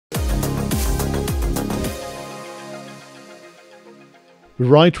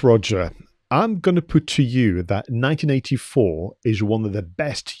Right, Roger. I'm going to put to you that 1984 is one of the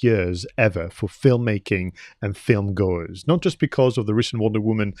best years ever for filmmaking and film goers. Not just because of the recent Wonder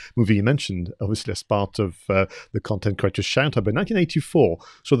Woman movie you mentioned, obviously as part of the content creator's shout out, but 1984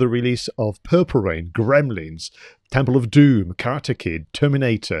 saw the release of Purple Rain, Gremlins, Temple of Doom, Karate Kid,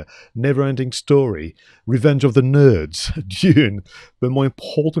 Terminator, Neverending Story, Revenge of the Nerds, Dune, but more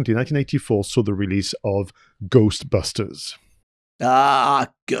importantly, 1984 saw the release of Ghostbusters. Ah,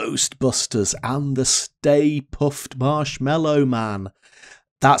 Ghostbusters and the Stay Puft Marshmallow Man.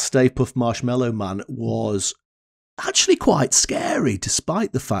 That Stay Puft Marshmallow Man was actually quite scary,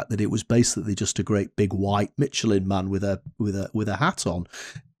 despite the fact that it was basically just a great big white Michelin man with a hat on,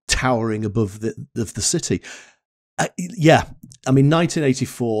 towering above the city. Yeah, I mean,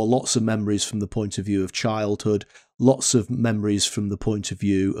 1984, lots of memories from the point of view of childhood, lots of memories from the point of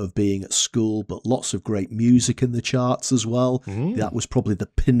view of being at school, but lots of great music in the charts as well. That was probably the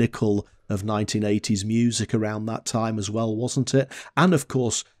pinnacle of 1980s music around that time as well, wasn't it? And of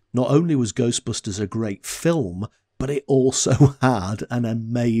course, not only was Ghostbusters a great film, but it also had an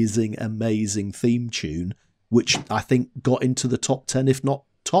amazing, amazing theme tune, which I think got into the top 10, if not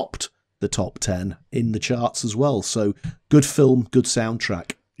topped the top 10 in the charts as well. So good film, good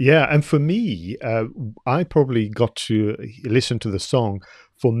soundtrack. Yeah, and for me, I probably got to listen to the song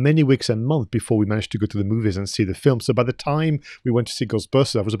for many weeks and months before we managed to go to the movies and see the film. So by the time we went to see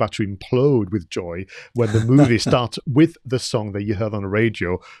Ghostbusters, I was about to implode with joy when the movie starts with the song that you heard on the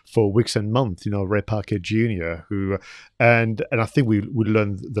radio for weeks and months, Ray Parker Jr., who, and I think we would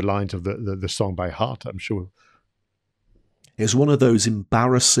learn the lines of the song by heart, I'm sure. It's one of those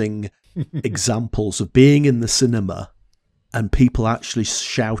embarrassing examples of being in the cinema and people actually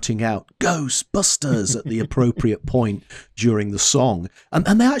shouting out Ghostbusters at the appropriate point during the song. And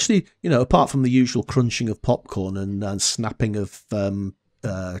they actually, apart from the usual crunching of popcorn and snapping of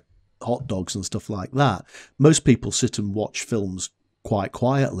hot dogs and stuff like that, most people sit and watch films quite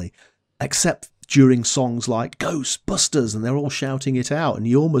quietly, except during songs like Ghostbusters, and they're all shouting it out. And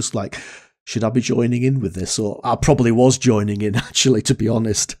you're almost like, should I be joining in with this? Or I probably was joining in, actually, to be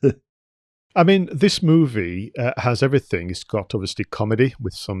honest. I mean, this movie has everything. It's got obviously comedy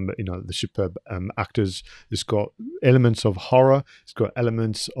with some, the superb actors. It's got elements of horror. It's got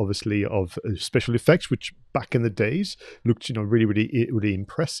elements, obviously, of special effects, which back in the days looked, really, really, really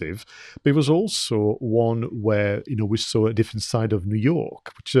impressive. But it was also one where, we saw a different side of New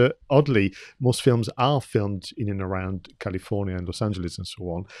York, which oddly, most films are filmed in and around California and Los Angeles and so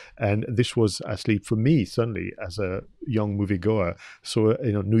on. And this was actually, for me, certainly as a young moviegoer, saw,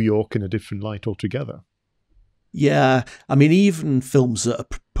 New York in a different light altogether. Yeah, I mean, even films that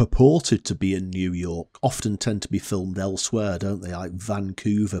are purported to be in New York often tend to be filmed elsewhere, don't they? Like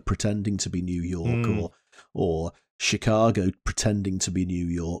Vancouver pretending to be New York, or Chicago pretending to be New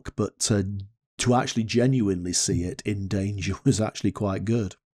York. But to actually genuinely see it in danger was actually quite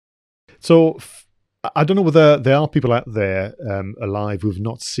good. So I don't know whether there are people out there alive who've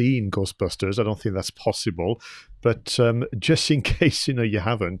not seen Ghostbusters. I don't think that's possible. But just in case you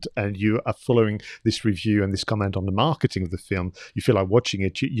haven't, and you are following this review and this comment on the marketing of the film, you feel like watching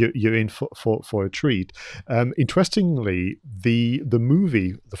it, you're in for a treat. Interestingly, the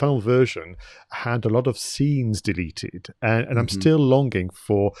movie, the final version, had a lot of scenes deleted, and I'm still longing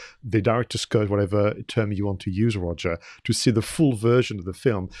for the director's cut, whatever term you want to use, Roger, to see the full version of the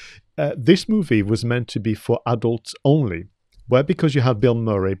film. This movie was meant to be for adults only. Well, because you had Bill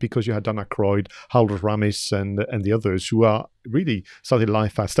Murray, because you had Dan Ackroyd, Harold Ramis, and the others who are really started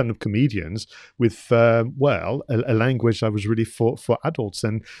life as stand-up comedians with, a language that was really for adults.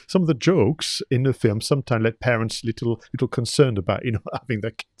 And some of the jokes in the film sometimes let parents little concerned about, having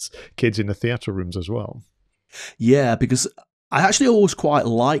their kids in the theatre rooms as well. Yeah, because I actually always quite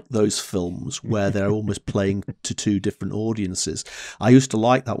like those films where they're almost playing to two different audiences. I used to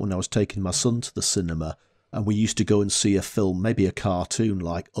like that when I was taking my son to the cinema, and we used to go and see a film, maybe a cartoon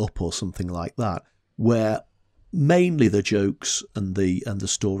like Up or something like that, where mainly the jokes and the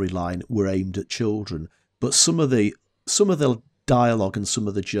storyline were aimed at children, but some of the dialogue and some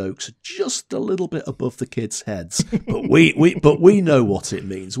of the jokes are just a little bit above the kids' heads. But we know what it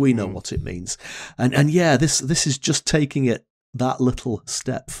means. We know what it means, and yeah, this is just taking it that little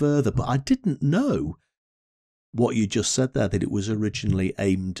step further. But I didn't know what you just said there, that it was originally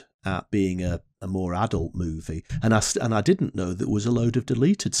aimed at being a more adult movie, and I didn't know there was a load of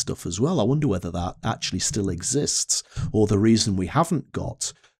deleted stuff as well. I wonder whether that actually still exists, or the reason we haven't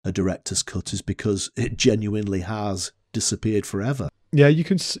got a director's cut is because it genuinely has disappeared forever. Yeah, you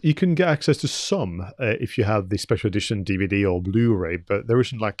can get access to some if you have the special edition DVD or Blu-ray, but there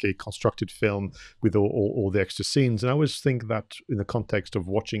isn't like a constructed film with all the extra scenes. And I always think that in the context of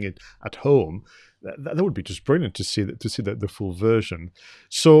watching it at home, that would be just brilliant to see the full version.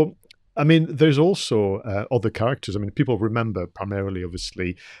 So. I mean, there's also other characters. I mean, people remember primarily,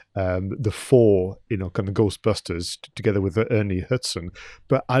 obviously, the four, kind of Ghostbusters together with Ernie Hudson.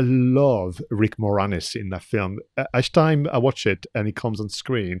 But I love Rick Moranis in that film. Each time I watch it and he comes on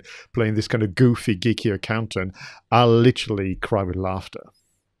screen playing this kind of goofy, geeky accountant, I literally cry with laughter.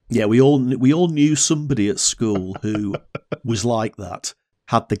 Yeah, we all knew somebody at school who was like that,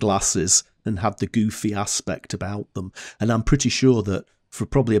 had the glasses and had the goofy aspect about them. And I'm pretty sure that for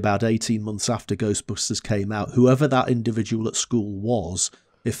probably about 18 months after Ghostbusters came out, whoever that individual at school was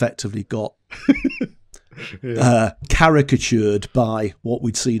effectively got caricatured by what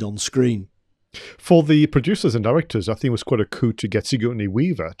we'd seen on screen. For the producers and directors, I think it was quite a coup to get Sigourney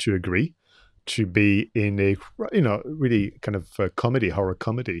Weaver to agree to be in a, really kind of horror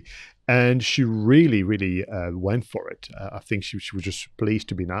comedy. And she really, really went for it. I think she was just pleased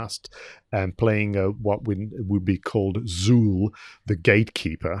to be asked and playing what would be called Zool, the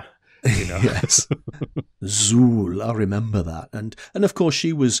gatekeeper. Yes, Zool, I remember that. And of course,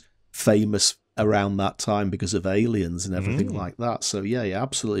 she was famous around that time because of Aliens and everything like that. So yeah, you're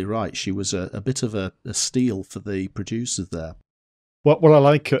absolutely right. She was a bit of a steal for the producers there. What I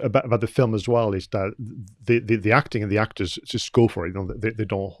like about the film as well is that the acting and the actors just go for it. They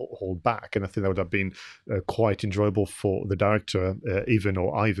don't hold back, and I think that would have been quite enjoyable for the director,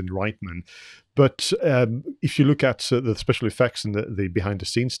 Ivan Reitman. But if you look at the special effects and the behind the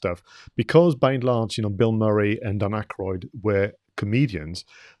scenes stuff, because by and large, Bill Murray and Dan Aykroyd were comedians,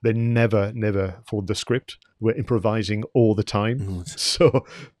 they never followed the script. We're improvising all the time. So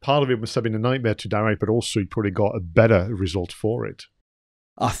part of it must have been a nightmare to direct, but also you probably got a better result for it.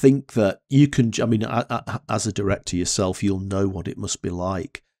 I think that you can, as a director yourself, you'll know what it must be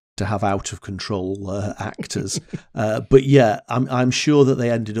like to have out of control actors. But yeah, I'm sure that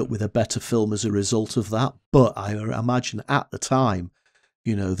they ended up with a better film as a result of that. But I imagine at the time,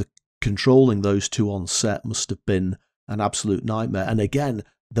 the controlling those two on set must have been an absolute nightmare. And again,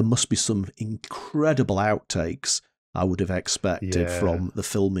 there must be some incredible outtakes, I would have expected, from the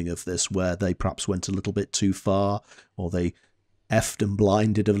filming of this, where they perhaps went a little bit too far, or they effed and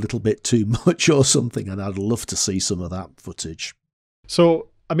blinded a little bit too much or something. And I'd love to see some of that footage. So,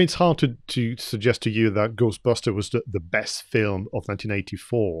 I mean, it's hard to suggest to you that Ghostbusters was the best film of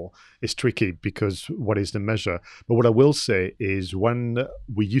 1984. It's tricky because what is the measure? But what I will say is when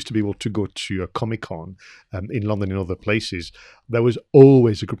we used to be able to go to a Comic-Con in London and other places, there was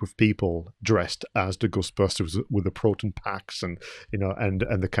always a group of people dressed as the Ghostbusters with the Proton Packs and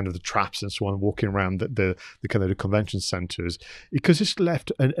the kind of the traps and so on, walking around the kind of the convention centers, because it's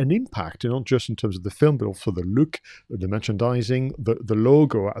left an impact, not just in terms of the film, but also the look, the merchandising, the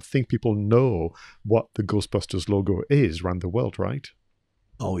logo. I think people know what the Ghostbusters logo is around the world, right?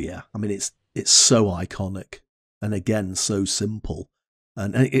 Oh yeah, I mean it's so iconic, and again so simple,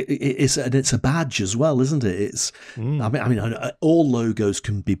 and it's a badge as well, isn't it? It's I mean all logos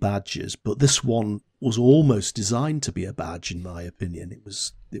can be badges, but this one was almost designed to be a badge, in my opinion. It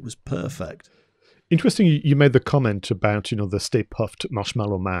was perfect. Interesting, you made the comment about the Stay Puft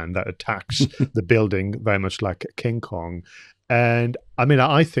Marshmallow Man that attacks the building very much like King Kong. And I mean,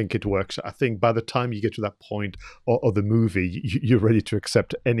 I think it works. I think by the time you get to that point of the movie, you're ready to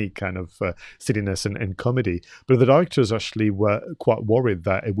accept any kind of silliness and comedy. But the directors actually were quite worried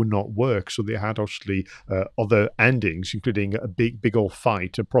that it would not work. So they had actually other endings, including a big old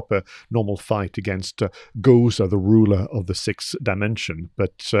fight, a proper normal fight against Gozer, the ruler of the sixth dimension.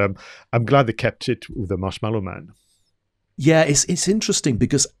 But I'm glad they kept it with the Marshmallow Man. Yeah, it's interesting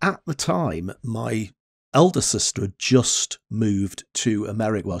because at the time, my elder sister had just moved to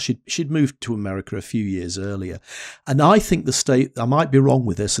America. Well, she'd moved to America a few years earlier. And I think I might be wrong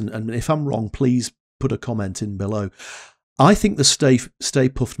with this, and if I'm wrong, please put a comment in below. I think the Stay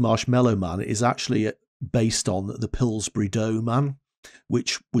Puft Marshmallow Man is actually based on the Pillsbury Dough Man,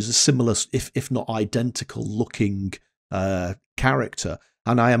 which was a similar, if not identical looking character.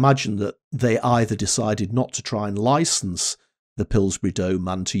 And I imagine that they either decided not to try and license the Pillsbury Dough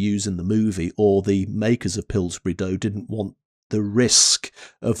Man to use in the movie, or the makers of Pillsbury Dough didn't want the risk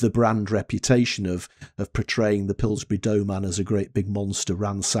of the brand reputation of portraying the Pillsbury Dough Man as a great big monster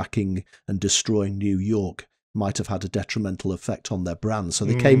ransacking and destroying New York might have had a detrimental effect on their brand. So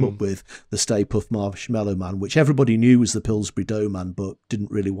they came up with the Stay Puft Marshmallow Man, which everybody knew was the Pillsbury Dough Man, but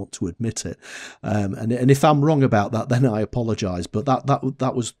didn't really want to admit it. And if I'm wrong about that, then I apologise. But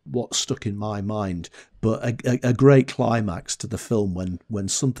that was what stuck in my mind. But a great climax to the film when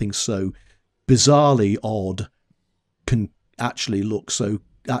something so bizarrely odd can actually look so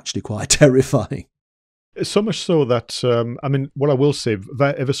actually quite terrifying. So much so that, I mean, what I will say,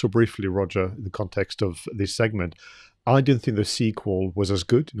 ever so briefly, Roger, in the context of this segment, I didn't think the sequel was as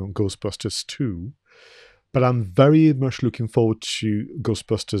good, Ghostbusters 2, but I'm very much looking forward to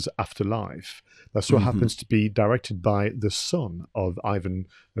Ghostbusters Afterlife. That so happens to be directed by the son of Ivan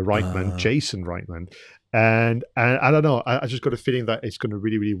Reitman, Jason Reitman. And I don't know, I just got a feeling that it's going to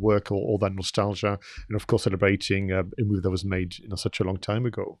really, really work, all that nostalgia, and of course celebrating a movie that was made such a long time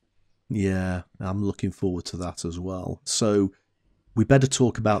ago. Yeah, I'm looking forward to that as well. So we better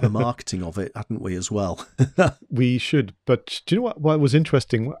talk about the marketing of it, hadn't we, as well? We should. But do you know what was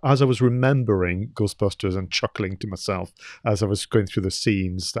interesting? As I was remembering Ghostbusters and chuckling to myself as I was going through the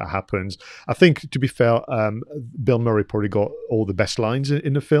scenes that happened, I think, to be fair, Bill Murray probably got all the best lines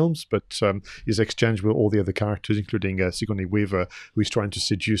in the films, but his exchange with all the other characters, including Sigourney Weaver, who he's trying to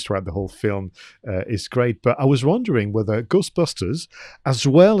seduce throughout the whole film, is great. But I was wondering whether Ghostbusters, as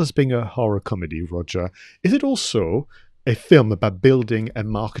well as being a horror comedy, Roger, is it also a film about building and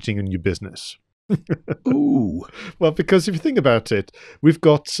marketing a new business? Ooh. Well, because if you think about it, we've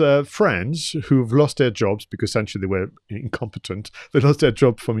got friends who've lost their jobs because essentially they were incompetent. They lost their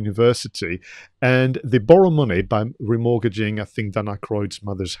job from university, and they borrow money by remortgaging, I think, Dan Ackroyd's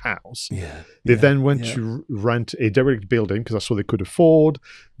mother's house. They then went to rent a derelict building because that's all they could afford.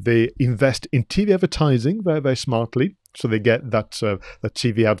 They invest in TV advertising very, very smartly. So they get that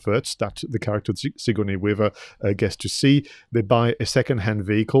TV adverts that the character Sigourney Weaver gets to see. They buy a second-hand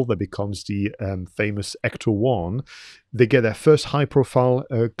vehicle that becomes the famous Ecto 1. They get their first high-profile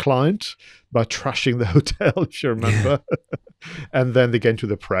client by trashing the hotel, if you remember. And then they get into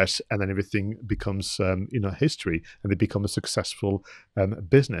the press, and then everything becomes history, and they become a successful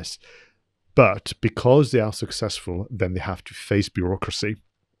business. But because they are successful, then they have to face bureaucracy.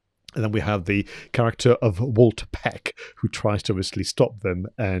 And then we have the character of Walter Peck, who tries to obviously stop them,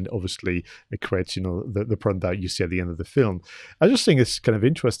 and obviously it creates, the problem that you see at the end of the film. I just think it's kind of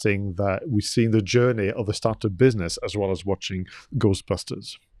interesting that we're seeing the journey of a startup business as well as watching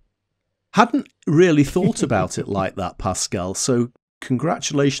Ghostbusters. Hadn't really thought about it like that, Pascal. So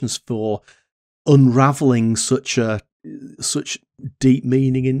congratulations for unraveling such deep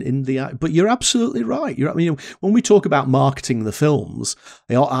meaning in the. But you're absolutely right. When we talk about marketing the films,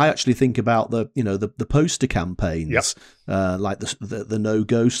 I actually think about the poster campaigns, like the No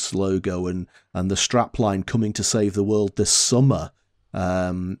Ghosts logo and the strapline "Coming to Save the World This Summer,"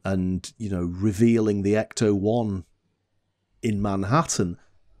 and revealing the Ecto 1 in Manhattan.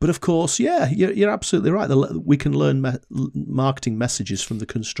 But of course, you're absolutely right. We can learn marketing messages from the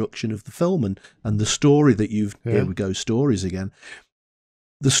construction of the film and the story that you've. Here we go, stories again.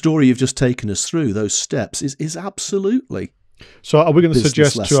 The story you've just taken us through, those steps, is absolutely. So, are we going to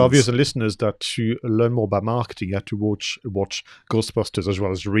suggest lessons to our viewers and listeners that to learn more about marketing, you have to watch Ghostbusters as well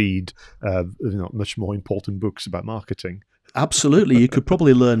as read much more important books about marketing? Absolutely. You could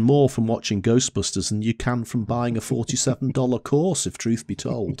probably learn more from watching Ghostbusters than you can from buying a $47 course, if truth be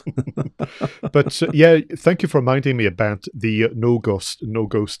told. But thank you for reminding me about the No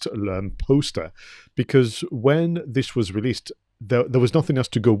Ghost poster, because when this was released, there was nothing else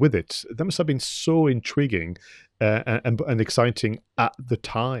to go with it. That must have been so intriguing and exciting at the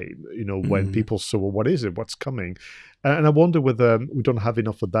time, when people saw, well, what is it? What's coming? And I wonder whether we don't have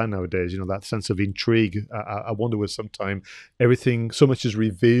enough of that nowadays, that sense of intrigue. I wonder whether sometime so much is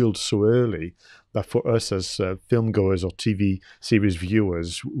revealed so early that for us as film goers or TV series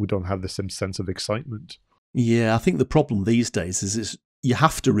viewers, we don't have the same sense of excitement. Yeah, I think the problem these days is you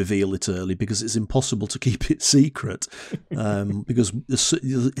have to reveal it early because it's impossible to keep it secret, because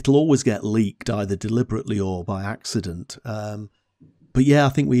it'll always get leaked either deliberately or by accident. But I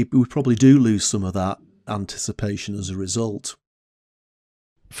think we probably do lose some of that anticipation as a result.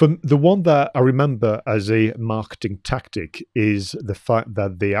 From the one that I remember as a marketing tactic is the fact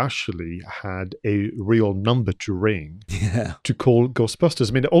that they actually had a real number to ring to call Ghostbusters.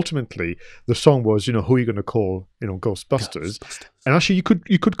 I mean, ultimately, the song was, who are you going to call, Ghostbusters? And actually,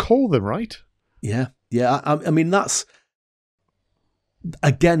 you could call them, right? Yeah. I mean, that's,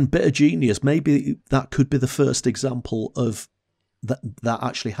 again, bit of genius. Maybe that could be the first example of that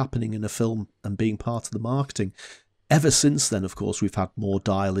actually happening in a film and being part of the marketing. Ever since then, of course, we've had more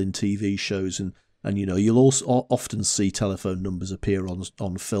dial-in TV shows, and you'll also often see telephone numbers appear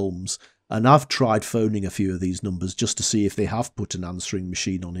on films, And I've tried phoning a few of these numbers just to see if they have put an answering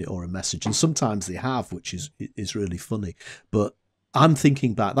machine on it or a message. And sometimes they have, which is really funny. But I'm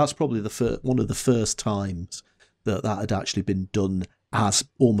thinking back, that's probably one of the first times that had actually been done as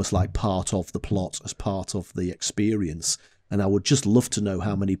almost like part of the plot, as part of the experience. And I would just love to know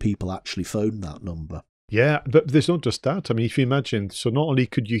how many people actually phoned that number. Yeah, but there's not just that. I mean, if you imagine, so not only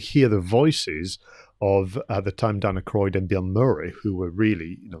could you hear the voices of, at the time, Dan Ackroyd and Bill Murray, who were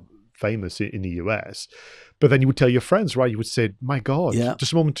really, famous in the US, but then you would tell your friends, right? You would say, my God,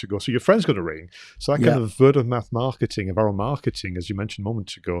 just a moment ago. So your friend's going to ring. So that kind of word of mouth marketing, of our marketing, as you mentioned a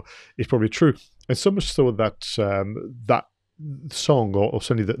moment ago, is probably true. And so much so that that song, or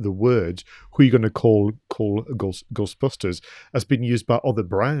certainly the words, who are you going to call Ghostbusters, has been used by other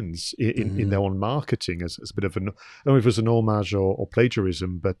brands in their own marketing as a bit of I don't know if it was an homage or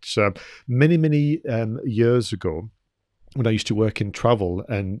plagiarism, but many years ago, when I used to work in travel,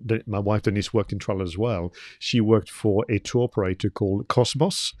 and my wife Denise worked in travel as well, she worked for a tour operator called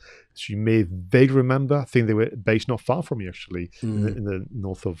Cosmos. So you may vaguely remember, I think they were based not far from you, actually, in the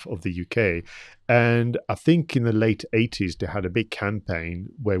north of the UK. And I think in the late 80s, they had a big campaign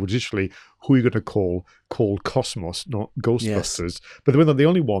where it was literally, who are you going to call Cosmos, not Ghostbusters. Yes. But they were not the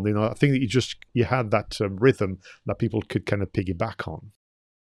only one. I think that you had that rhythm that people could kind of piggyback on.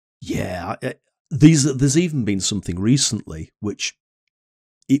 Yeah, there's even been something recently which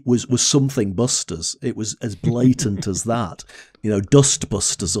it was something Busters. It was as blatant as that,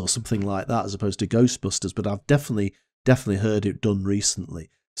 Dustbusters or something like that, as opposed to Ghostbusters. But I've definitely heard it done recently.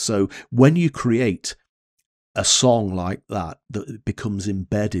 So when you create a song like that becomes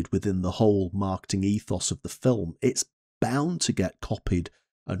embedded within the whole marketing ethos of the film, it's bound to get copied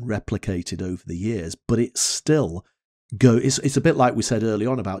and replicated over the years. But it's still it's a bit like we said early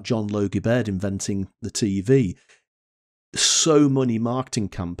on about John Logie Baird inventing the TV. So many marketing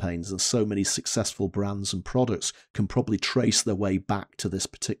campaigns and so many successful brands and products can probably trace their way back to this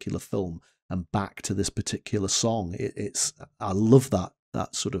particular film and back to this particular song. I love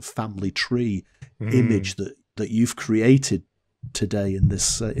that sort of family tree image that you've created today in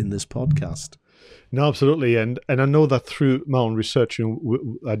this podcast. No, absolutely. And I know that through my own research,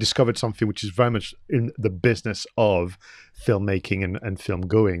 I discovered something which is very much in the business of filmmaking and film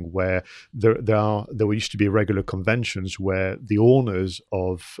going, where there used to be regular conventions where the owners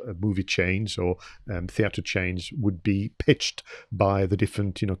of movie chains or theatre chains would be pitched by the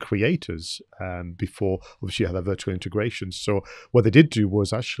different creators before obviously you had a virtual integration. So what they did do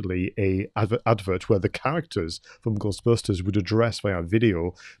was actually a advert where the characters from Ghostbusters would address via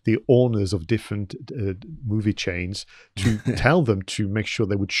video the owners of different movie chains to tell them to make sure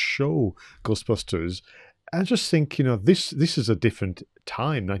they would show Ghostbusters. I just think, this is a different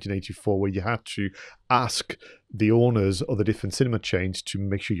time, 1984, where you had to ask the owners of the different cinema chains to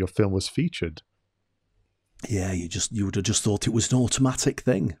make sure your film was featured. Yeah, you would have just thought it was an automatic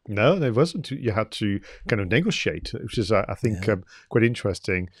thing. No, it wasn't. You had to kind of negotiate, which is, I think, quite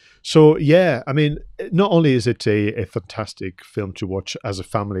interesting. So, yeah, I mean, not only is it a fantastic film to watch as a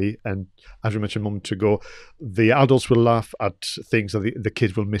family, and as we mentioned a moment ago, the adults will laugh at things that the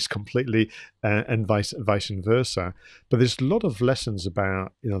kids will miss completely, and vice versa. But there's a lot of lessons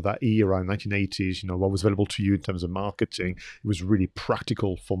about, that era in 1980s, what was available to you in terms of marketing. It was a really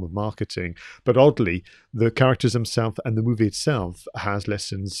practical form of marketing. But oddly, the characters themselves and the movie itself has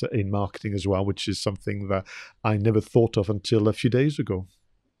lessons in marketing as well, which is something that I never thought of until a few days ago.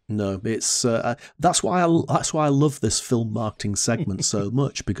 No, it's that's why I love this film marketing segment so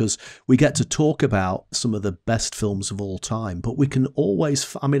much, because we get to talk about some of the best films of all time, but we can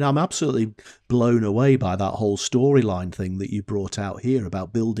always, I'm absolutely blown away by that whole storyline thing that you brought out here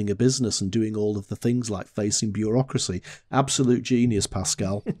about building a business and doing all of the things like facing bureaucracy. Absolute genius,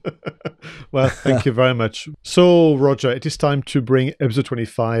 Pascal. Well, thank you very much. So, Roger, it is time to bring episode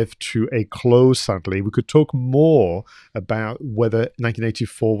 25 to a close, sadly. We could talk more about whether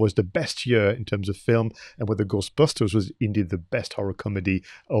 1984 was the best year in terms of film and whether Ghostbusters was indeed the best horror comedy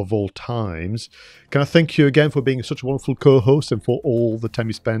of all times. Can I thank you again for being such a wonderful co-host and for all the time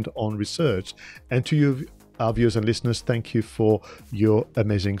you spent on research? And to you, our viewers and listeners, thank you for your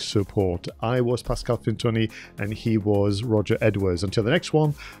amazing support. I was Pascal Fintoni and he was Roger Edwards. Until the next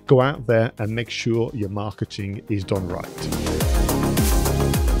one, go out there and make sure your marketing is done right.